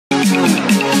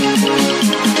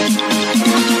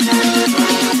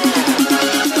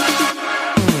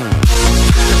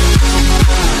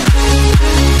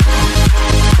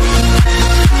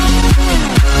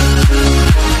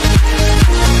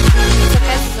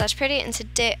AshPurdyy, and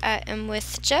today I am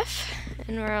with Jeff,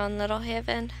 and we're on Little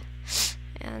Haven,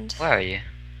 and Where are you?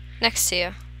 next to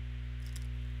you.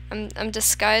 I'm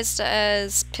disguised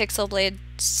as Pixel Blade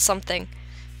something.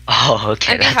 Oh,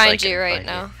 okay. I'm that's behind like you right behind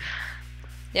now.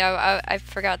 Yeah, I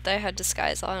forgot that I had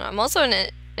disguise on. I'm also in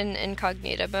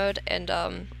incognito mode,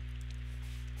 and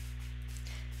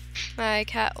my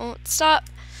cat won't stop.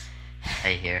 I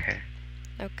hear her.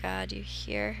 Oh God, you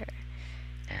hear her?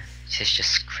 Yeah, she's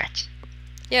just scratching.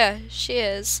 Yeah, she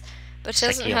is, but she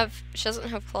It's like doesn't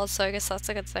have claws, so I guess that's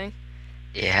a good thing.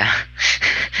 Yeah.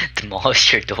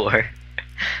 Demolish your door.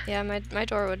 Yeah, my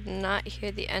door would not hear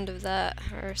the end of that,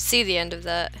 or see the end of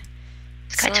that.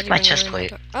 This guy took my chest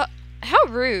plate. Oh, how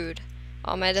rude!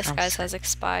 Oh, my Sounds disguise sick. has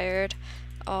expired.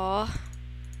 Aw.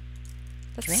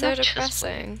 Give That's me so that chest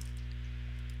depressing.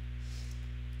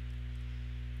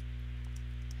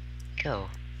 Go.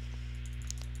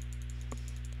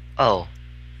 Oh,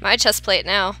 My chest plate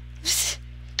now. that's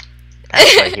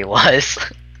what he was.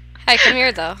 Hey, come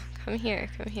here though. Come here,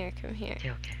 come here, come here.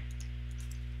 Okay, okay.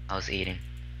 I was eating.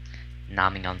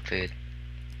 Nomming on food.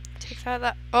 Take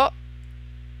that. Oh!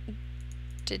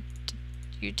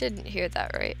 You didn't hear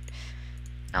that, right?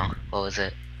 No? What was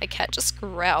it? My cat just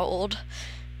growled.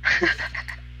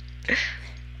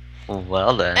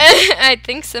 Well then. I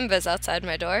think Simba's outside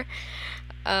my door.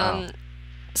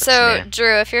 So, new?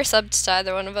 Drew, if you're subbed to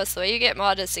either one of us, the way you get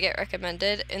mod is to get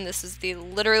recommended, and this is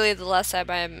literally the last time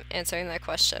I'm answering that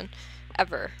question.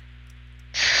 Ever.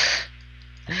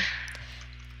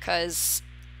 Because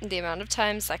the amount of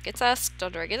times that gets asked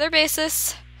on a regular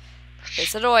basis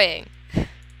is annoying.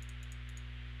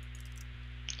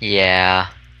 Yeah.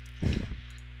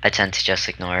 I tend to just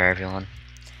ignore everyone.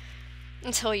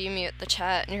 Until you mute the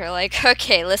chat and you're like,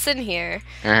 okay, listen here.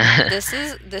 This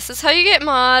is how you get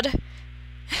mod.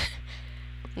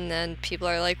 And then people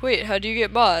are like, wait, how do you get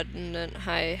mod? And then,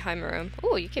 hi Maroon.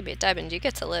 Oh, you gave me a diamond. You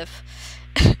get to live.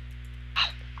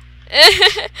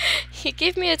 He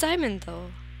gave me a diamond, though.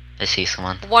 I see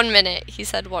someone. 1 minute. He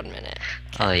said 1 minute.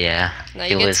 Okay. Oh yeah. Now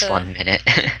He you get lives to- 1 minute.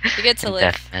 You get to in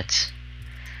live deathmatch.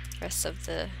 rest of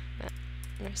the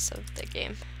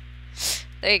game.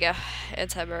 There you go.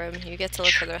 It's Maroon. You get to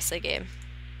live for the rest of the game.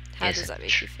 How Yes, does that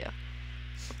make you feel?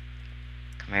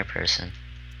 Come here, person.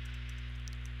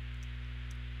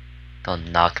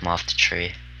 Don't knock him off the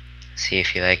tree. See if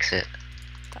he likes it.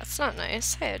 That's not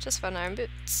nice. Hey, I just found iron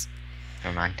boots.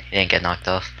 Never mind. He didn't get knocked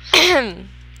off.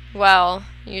 Well,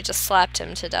 you just slapped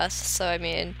him to death, so I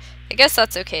mean, I guess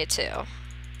that's okay too.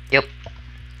 Yep.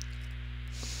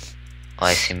 Oh,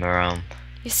 I see Maroon.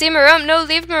 You see Maroon? No,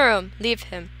 leave Maroon. Leave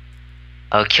him.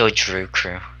 I'll kill Drew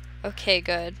crew. Okay,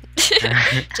 good.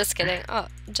 Just kidding. Oh,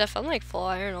 Jeff, I'm like full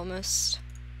iron almost.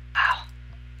 Wow.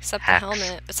 Except Hacks. the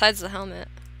helmet. Besides the helmet.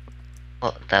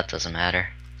 Well, that doesn't matter.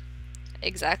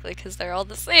 Exactly, because they're all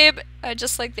the same. I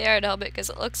just like the iron helmet because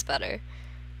it looks better.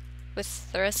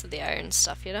 With the rest of the iron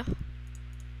stuff, you know?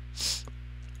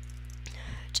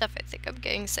 Jeff, I think I'm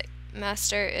getting sick.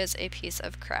 Master is a piece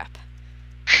of crap.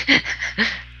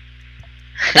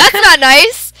 That's not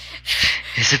nice!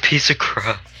 He's a piece of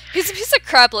crap. He's a piece of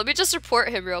crap. Let me just report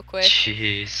him real quick.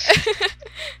 Jeez.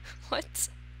 What?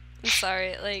 I'm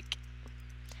sorry, like...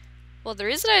 Well, the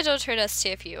reason I don't turn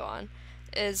STFU on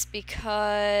is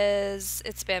because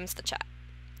it spams the chat.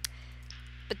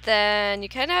 But then you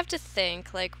kind of have to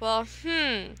think, like, well,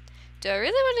 do I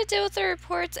really want to deal with the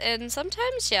reports? And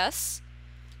sometimes yes,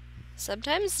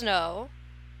 sometimes no.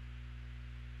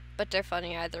 But they're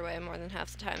funny either way more than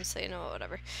half the time, so you know what,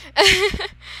 whatever.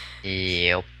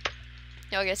 Yep.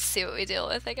 Y'all get to see what we deal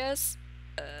with, I guess.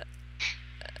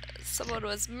 Someone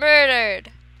was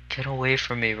murdered! Get away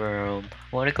from me, Rome.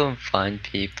 I want to go and find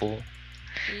people.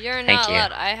 You're Thank not you.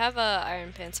 allowed. I have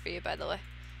iron pants for you, by the way.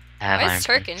 I have Why iron is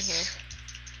TURQ in pants. here?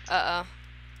 Uh-oh.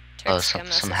 Oh, TURQ's gonna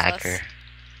mess some with hacker. us.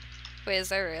 Wait, is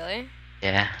there really?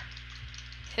 Yeah.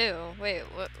 Who? Wait,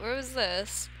 where was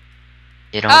this?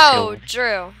 You don't Oh, feel...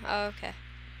 Drew. Oh, okay.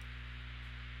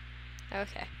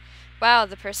 Okay. Wow,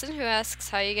 the person who asks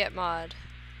how you get mod.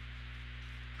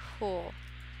 Cool.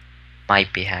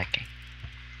 Might be hacking.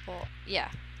 Well, yeah,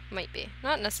 might be.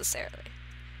 Not necessarily.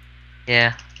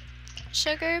 Yeah.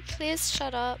 Sugar, please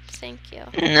shut up. Thank you.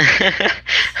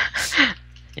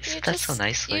 You said that so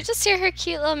nicely. You just hear her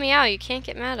cute little meow. You can't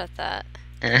get mad at that.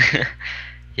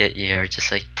 Yet you're just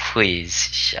like, please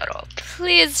shut up.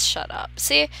 Please shut up.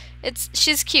 See,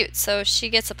 she's cute, so she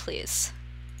gets a please.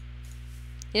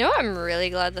 You know what? I'm really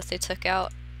glad that they took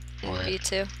out in What?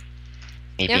 V2. Me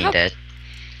You know being how- dead.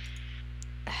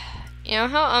 You know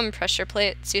how pressure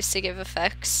plates used to give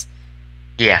effects?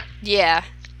 Yeah. Yeah.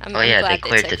 I'm Oh yeah, glad they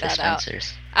cleared the took that out.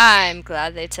 dispensers. I'm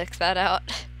glad they took that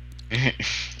out. I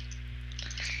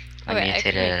Oh, wait, I mutated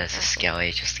can make it an as a apple.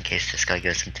 skelly just in case this guy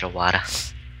goes into the water.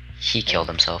 He killed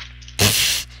himself.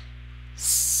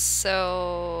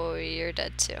 So you're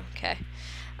dead too. Okay.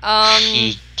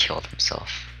 He killed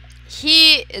himself.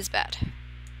 He is bad.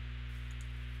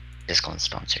 Just gonna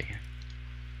sponsor you.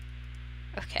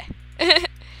 Okay.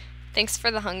 Thanks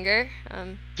for the hunger.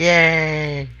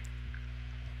 Yay!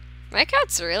 My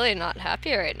cat's really not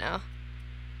happy right now.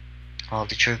 Oh,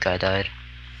 the true guy died.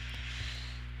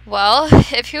 Well,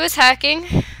 if he was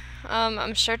hacking,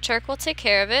 I'm sure TURQ will take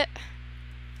care of it.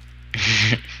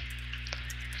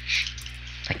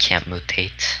 I can't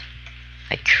mutate.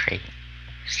 I crate.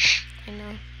 I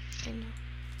know.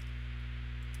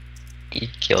 He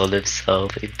killed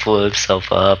himself. He pulled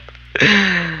himself up.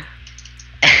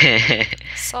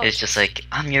 It's just like,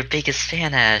 I'm your biggest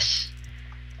fan, Ash.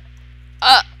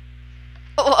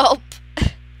 Well,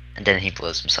 And then he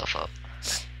blows himself up.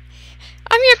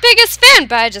 I'm your biggest fan,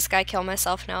 but I just gotta kill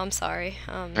myself now. I'm sorry.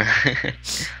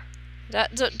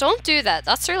 Don't do that.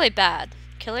 That's really bad.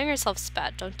 Killing yourself is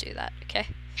bad. Don't do that. Okay.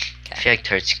 I feel like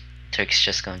TURQ's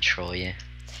just gonna troll you.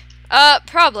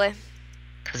 Probably.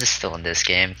 Cause it's still in this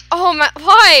game. Oh my!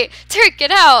 Why? TURQ,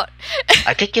 get out!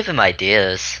 I could give him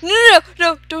ideas.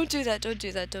 No! Don't do that. Don't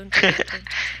do that. Don't do that.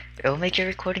 It'll make your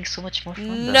recording so much more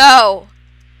fun. Though. No!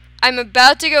 I'm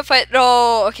about to go fight.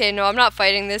 No, okay, no, I'm not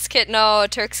fighting this kid. No,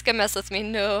 TURQ's gonna mess with me.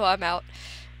 No, I'm out.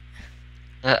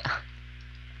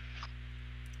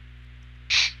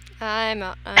 I'm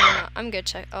out. I'm good.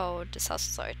 Check. Oh, this house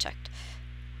is already checked.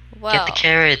 Well. Get the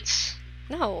carrots.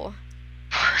 No.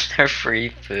 They're free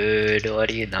food. What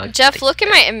do you not? Jeff, look at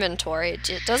my inventory.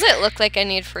 Does it look like I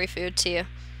need free food to you?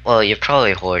 Well, you're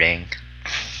probably hoarding.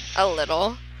 A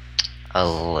little. A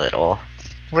little.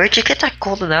 Where'd you get that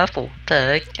golden apple? What the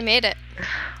heck? I made it.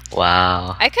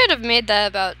 Wow. I could have made that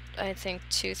about, I think,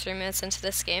 2-3 minutes into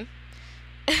this game.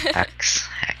 Hacks.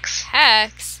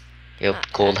 Hacks. Yep,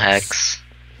 Not gold hacks.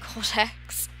 hacks. Gold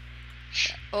hacks.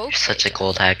 Okay. You're such a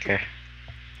gold hacker.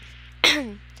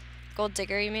 Gold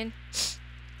digger, you mean?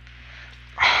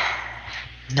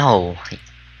 No.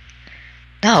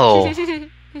 No.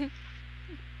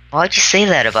 Why'd you say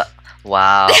that about...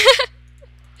 Wow.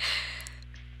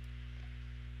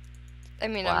 I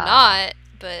mean, Wow. I'm not,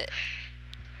 but...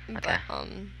 Okay. But,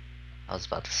 I was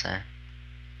about to say.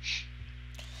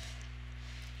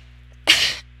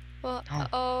 well, No.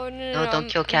 oh, no, No, don't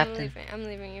kill Captain. I'm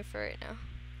leaving you for right now.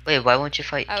 Wait, why won't you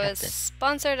fight I Captain? was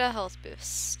sponsored a health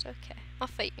boost. Okay, I'll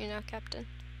fight you now, Captain.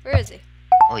 Where is he?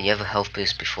 Oh, you have a health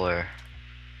boost before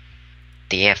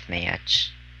the AF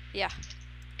match. Yeah.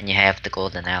 And you have the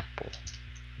golden apple.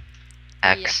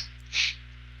 Hacks?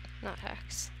 Not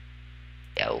hacks.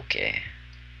 Yeah, okay.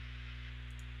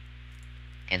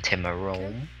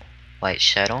 Anti-Marome. White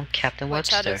Shadow, Captain White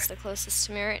Webster. Shadow's the closest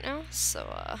to me right now,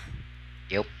 so,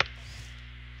 Yup.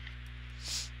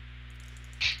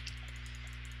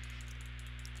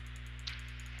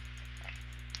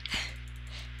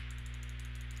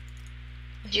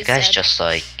 You guys dead. just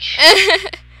like...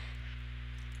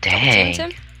 Double-teamed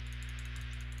Dang. him?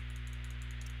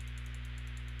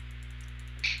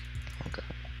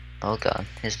 Oh god,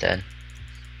 he's dead.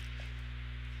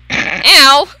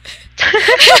 Ow!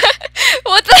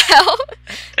 What the hell?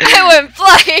 I went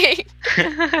flying!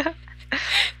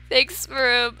 Thanks,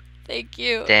 Marube. Thank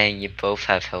you. Dang, you both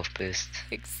have health boost.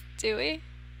 Thanks, do we?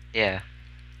 Yeah.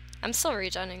 I'm still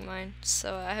regenning mine,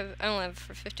 so I only have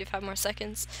for 55 more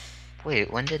seconds. Wait,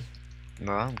 when did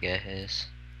Marome get his?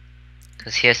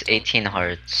 Cause he has 18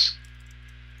 hearts.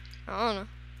 I don't know. I'm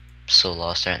so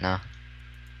lost right now.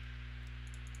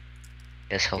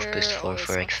 He has health boost 4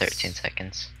 for like 13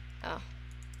 seconds. Oh.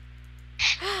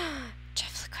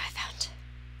 Jeff, look what I found.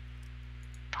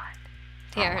 Fine.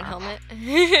 The iron helmet.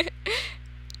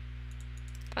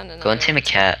 Found another Go and tame a one,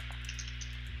 too. cat.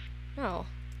 No.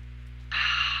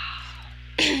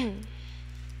 Okay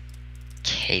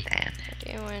then.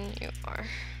 Ready when you are.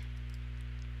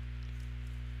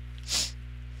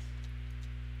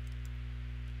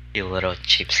 You little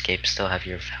cheapskate, still have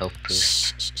your health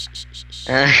boost.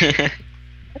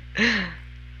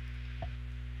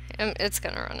 It's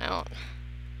gonna run out.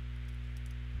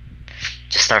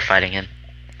 Just start fighting him.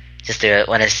 Just do it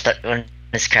when it's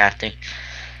crafting.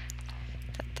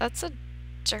 That's a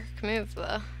jerk move,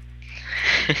 though.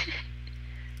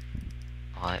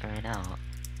 What right now?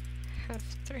 I have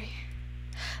 3.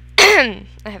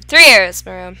 I have 3 arrows,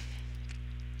 Maroon.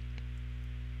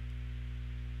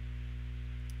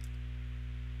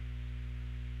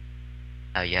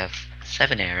 Oh, you have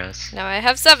 7 arrows. Now I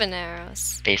have 7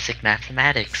 arrows. Basic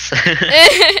mathematics.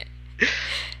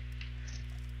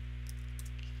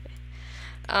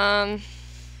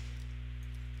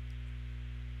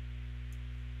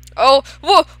 Oh,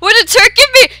 whoa! What did Turk give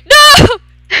me? No!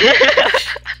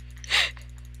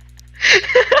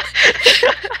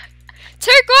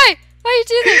 Turk, why? Why you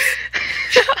do this?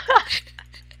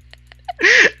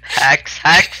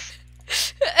 Hacks.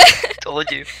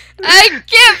 Told you. I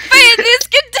can't fight in these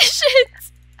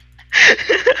conditions!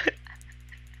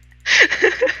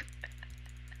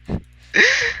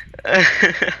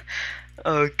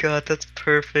 Oh god, that's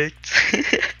perfect.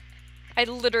 I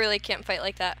literally can't fight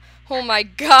like that. Oh my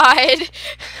god!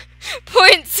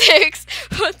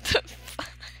 0.6! What the fuck?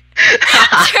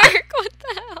 Turk, what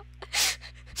the hell?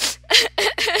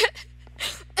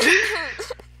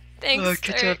 Thanks, Oh,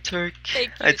 good job, Turk. Thank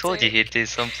you, I told you Turk. he'd do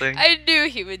something. I knew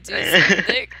he would do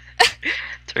something.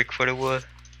 Turk for the wood.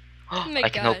 Oh my I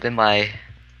can god. open my...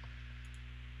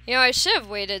 You know, I should have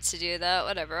waited to do that.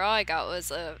 Whatever. All I got was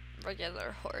a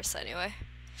regular horse anyway.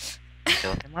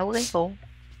 Open my Lego.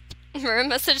 Mira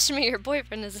messaged me, your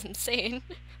boyfriend is insane.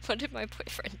 What did my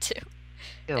boyfriend do?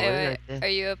 Yeah, Anyway, what did I do? are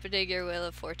you opening your Wheel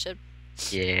of Fortune?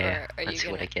 Yeah, Or are let's you see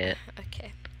what I gonna... get.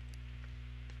 Okay.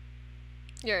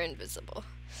 You're invisible.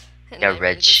 And Got I'm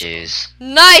red invisible. shoes.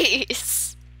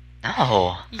 Nice!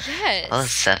 No! Yes! I'll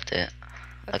accept it.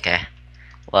 Okay.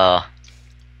 Well,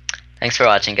 thanks for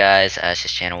watching, guys.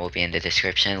 Ash's channel will be in the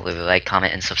description. Leave a like,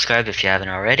 comment, and subscribe if you haven't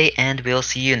already. And we'll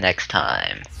see you next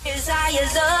time.